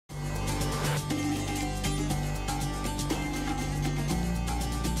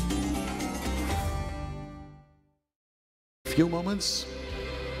few moments,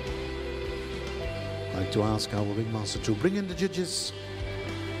 I'd like to ask our ringmaster to bring in the judges.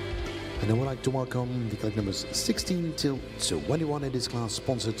 And I would like to welcome the collect numbers 16 till 21 in this class,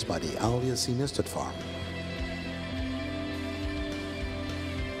 sponsored by the Alias Senior Stud Farm.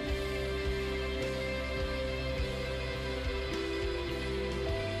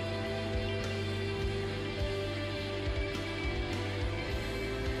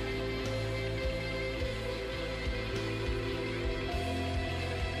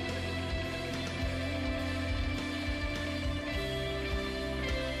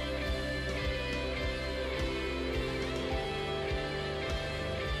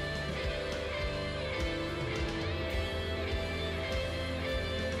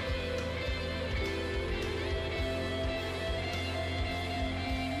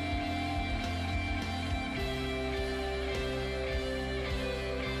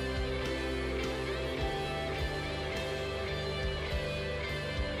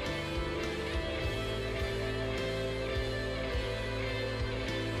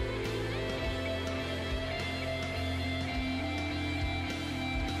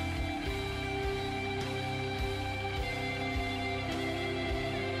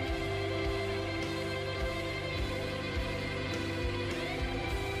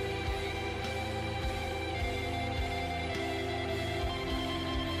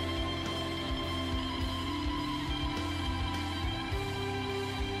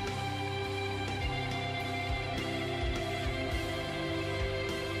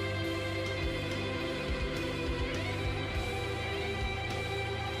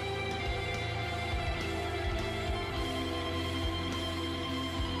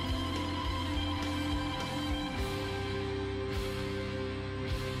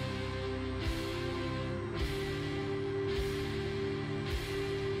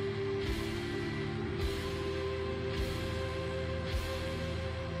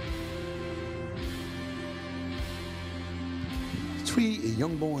 Three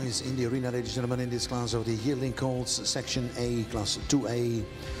young boys in the arena, ladies and gentlemen, in this class of the yearling colts, Section A, Class 2A.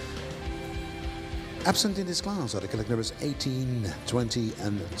 Absent in this class are the collect numbers 18, 20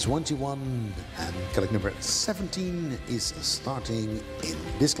 and 21. And collect number 17 is starting in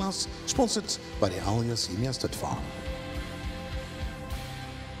this class, sponsored by the Alias Senior Stud Farm.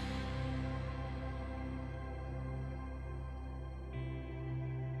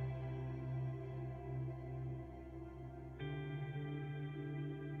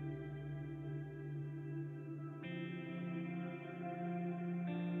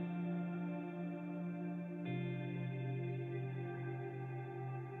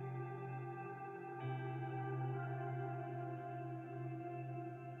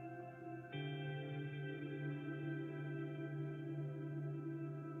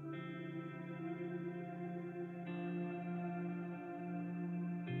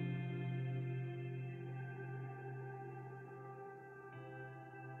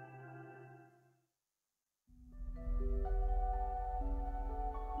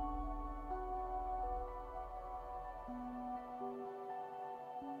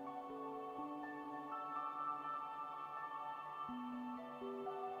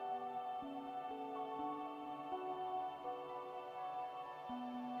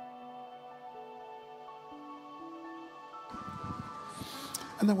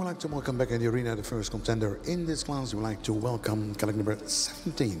 And then we'd like to welcome back in the arena the first contender in this class. We'd like to welcome collect number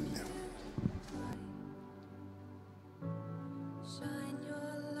 17.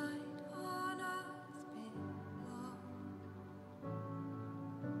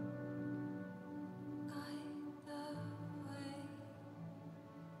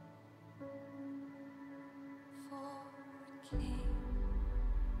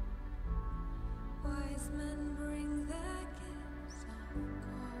 Wise men bring their gifts of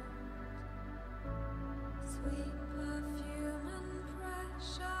gold, sweet perfume and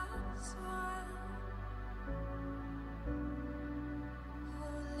precious oil,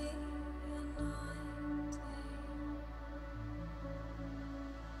 holy anointing.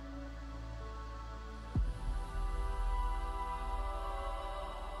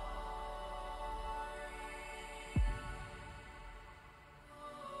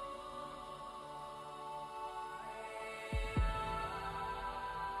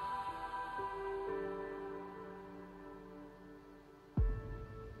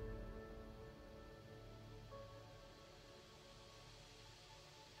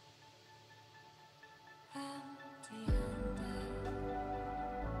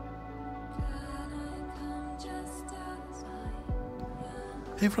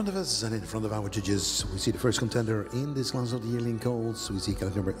 In front of us and in front of our judges, we see the first contender in this class of the yearling colts. We see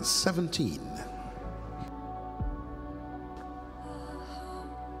collect number 17.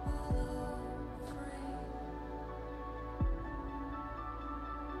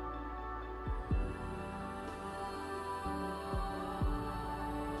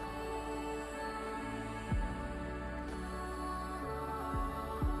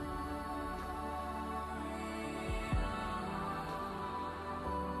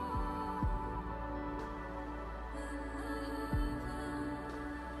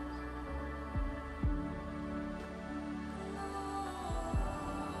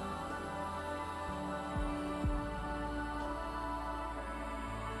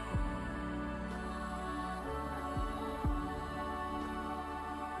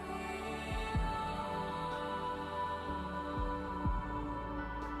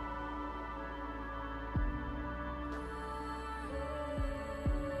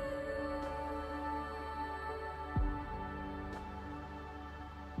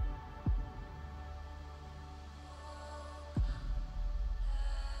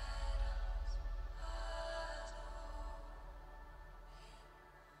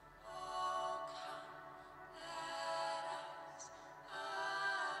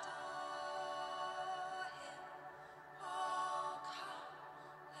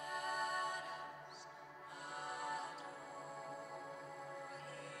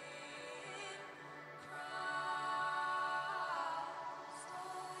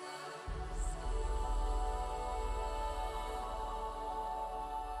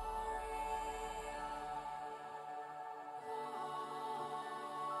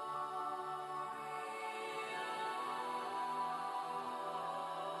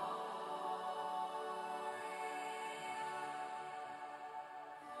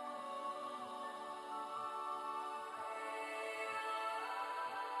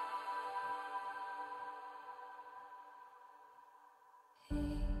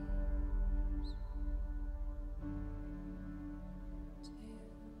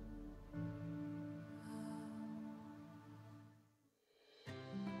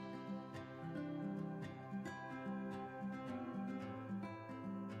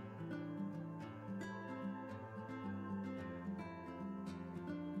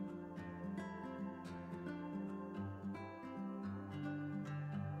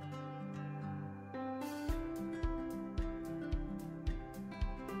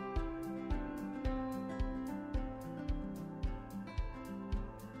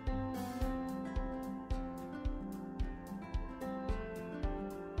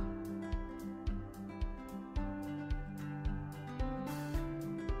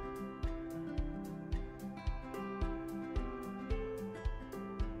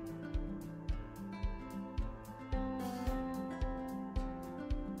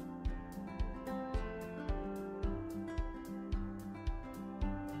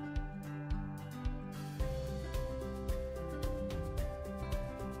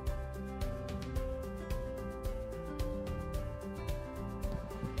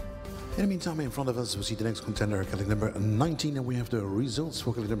 In the meantime, in front of us, we see the next contender, Catholic number 19, and we have the results for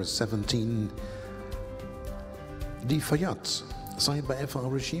Catholic number 17. Die Fayette, signed by FL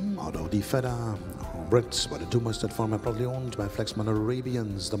Regime, out of the Feda, bred by the two Mustard Farm and proudly owned by Flexman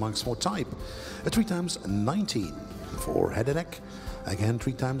Arabians, the Marks 4 type, a 3 times 19 for head and neck, again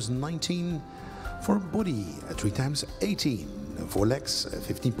 3 times 19 for body, 3 times 18 for legs,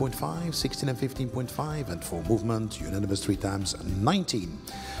 15.5, 16 and 15.5, and for movement, unanimous 3 times 19,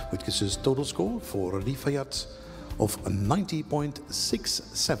 which gives us total score for the Fayette of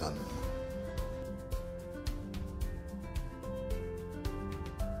 90.67.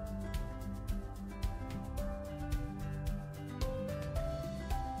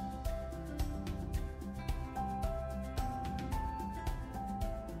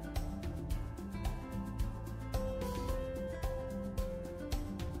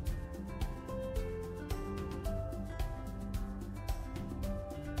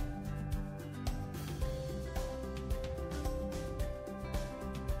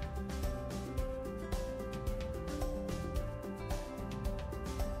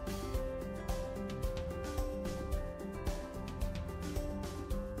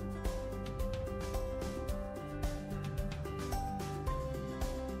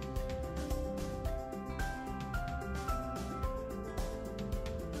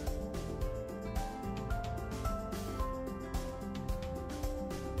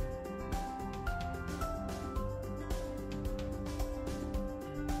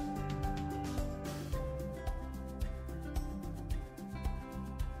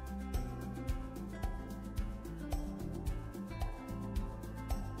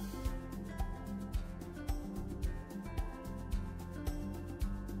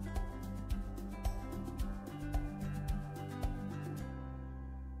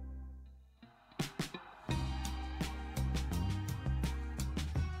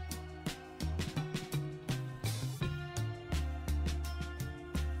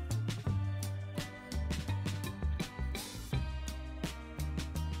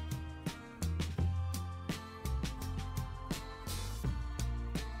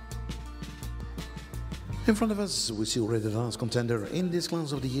 In front of us, we see already the last contender in this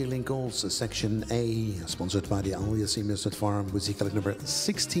class of the yearling calls, Section A, sponsored by the Al Yassim Mustard Farm, with the Catholic number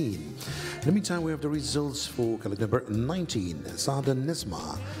 16. In the meantime, we have the results for Catholic number 19, Saade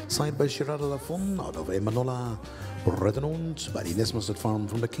Nesma, signed by Shirada Lafon, out of Emanola, bred and owned by the Nes Mustard Farm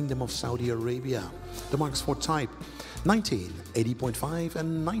from the Kingdom of Saudi Arabia. The marks for type 19, 80.5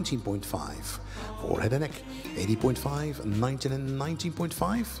 and 19.5. For head and neck, 80.5, 19 and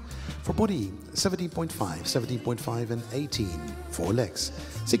 19.5. For body, 17.5, 17.5 and 18. For legs,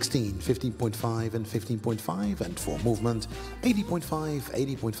 16, 15.5 and 15.5. And for movement, 80.5,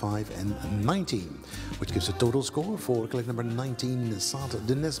 80.5 and 19. Which gives a total score for Catholic number 19, Saade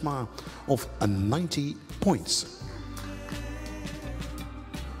Nesma, of 90 points.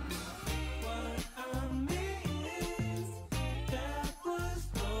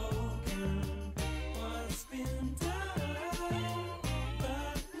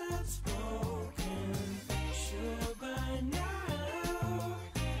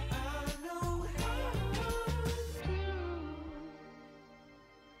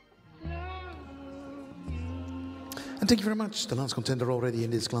 And thank you very much. The last contender already in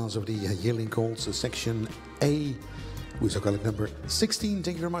this class of the yearling calls, Section A, with Catholic number 16.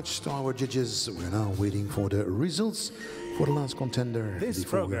 Thank you very much to our judges. We're now waiting for the results for the last contender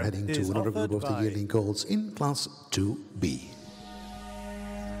before we're heading to another group of the yearling calls in Class 2B.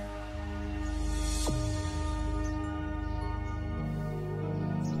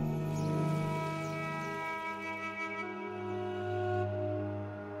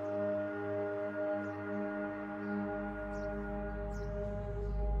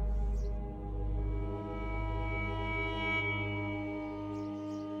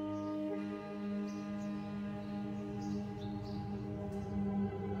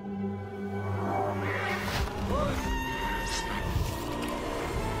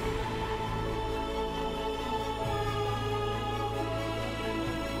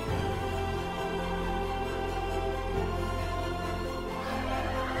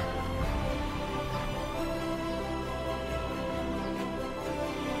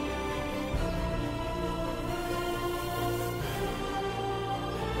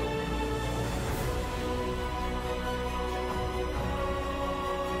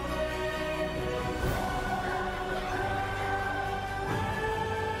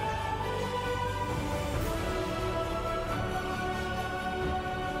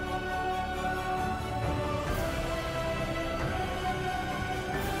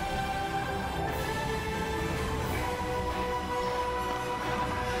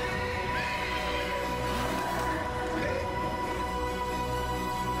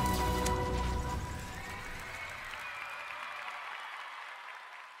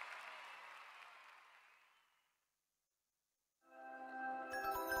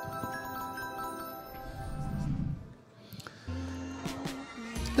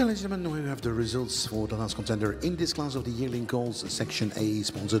 Now, ladies and gentlemen, we have the results for the last contender in this class of the yearling calls, Section A,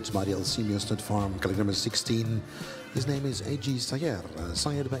 sponsored by the Alcemia Stud Farm, colleague number 16. His name is A.G. Sayer,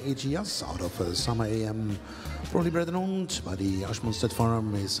 sired by A.G. Yas out of Sama AM, probably bred and owned by the Ashman Stud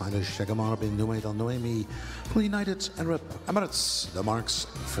Farm, is Silas Shagamar bin Numaid Al Noemi, from the United Arab Emirates, the marks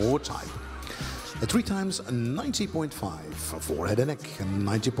for time. 3 times 90.5 for head and neck,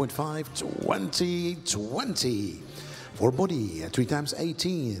 90.5, 20, 20. For body, 3 times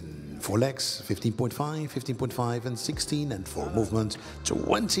 18. For legs, 15.5, 15.5 and 16. And for movement,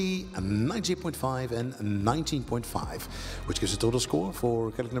 20, 90.5 and 19.5. Which gives a total score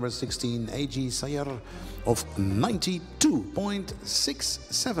for category number 16, A.G. Sayer, of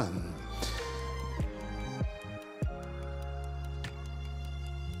 92.67.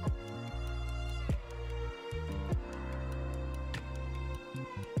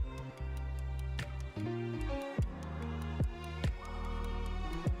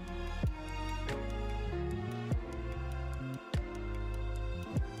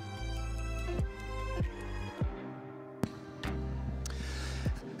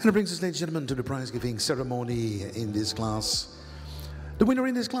 And it brings us, ladies and gentlemen, to the prize-giving ceremony in this class. The winner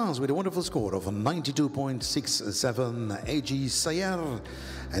in this class with a wonderful score of 92.67, A.G. Sayer.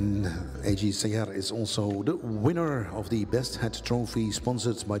 And A.G. Sayer is also the winner of the Best Head Trophy,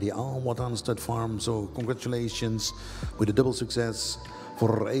 sponsored by the Al Watan Stud Farm. So congratulations with a double success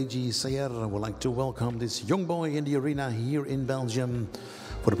for A.G. Sayer. I would like to welcome this young boy in the arena here in Belgium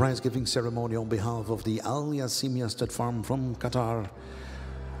for the prize-giving ceremony on behalf of the Al Yassimia Stud Farm from Qatar.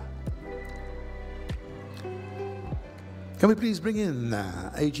 Can we please bring in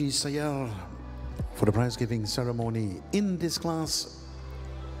A.G. Sayer for the prize-giving ceremony in this class?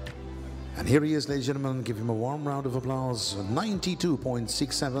 And here he is, ladies and gentlemen. Give him a warm round of applause.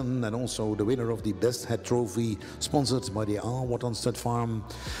 92.67, and also the winner of the Best Head Trophy, sponsored by the Al Watan Stud Farm.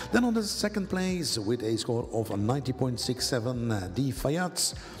 Then on the second place with a score of 90.67, D.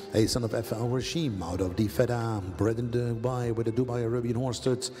 Fayat, a son of F. Al Rashim out of the Feda, bred in Dubai with a Dubai Arabian horse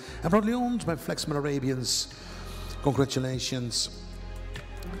stud, and proudly owned by Flexman Arabians. Congratulations.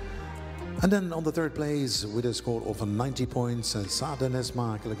 And then on the third place with a score of 90 points, Saad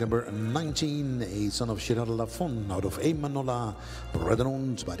Nesma, number 19, a son of Shirad Lafon out of Aymanola, bred and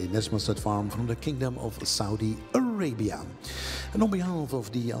owned by the Nesma Stud Farm from the Kingdom of Saudi Arabia. And on behalf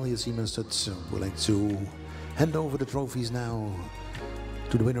of the Al Yassimia Studs, we'd like to hand over the trophies now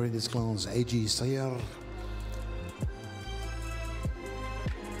to the winner in this class, A.G. Sayer.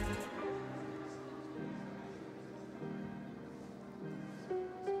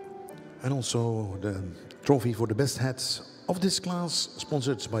 And also the trophy for the best heads of this class,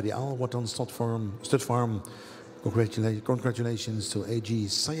 sponsored by the Al Watan Stud Farm. Congratulations to A.G.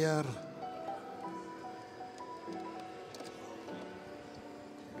 Sayer.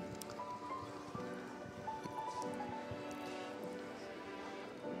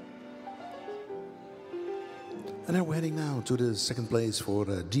 And then we're heading now to the second place for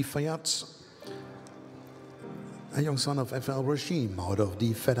D. Fayat, a young son of F.L. Rashim out of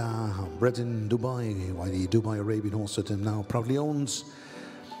the Feda, bred in Dubai, by the Dubai Arabian horse that now proudly owns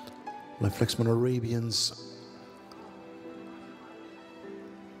by Flexman Arabians.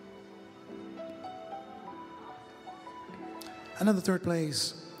 And in the third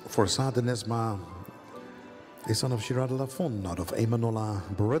place for Saad Nesma, a son of Shirad Lafon out of Aymanola,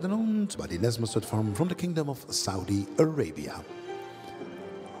 bred and owned by the Nesma Stud Farm from the Kingdom of Saudi Arabia.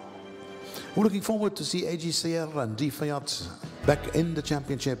 We're looking forward to see A.G. Sayer and D. Fayat back in the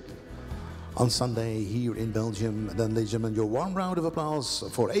championship on Sunday here in Belgium. And then, ladies and gentlemen, your warm round of applause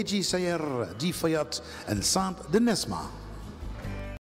for A.G. Sayer, D. Fayat, and Saad Nesma.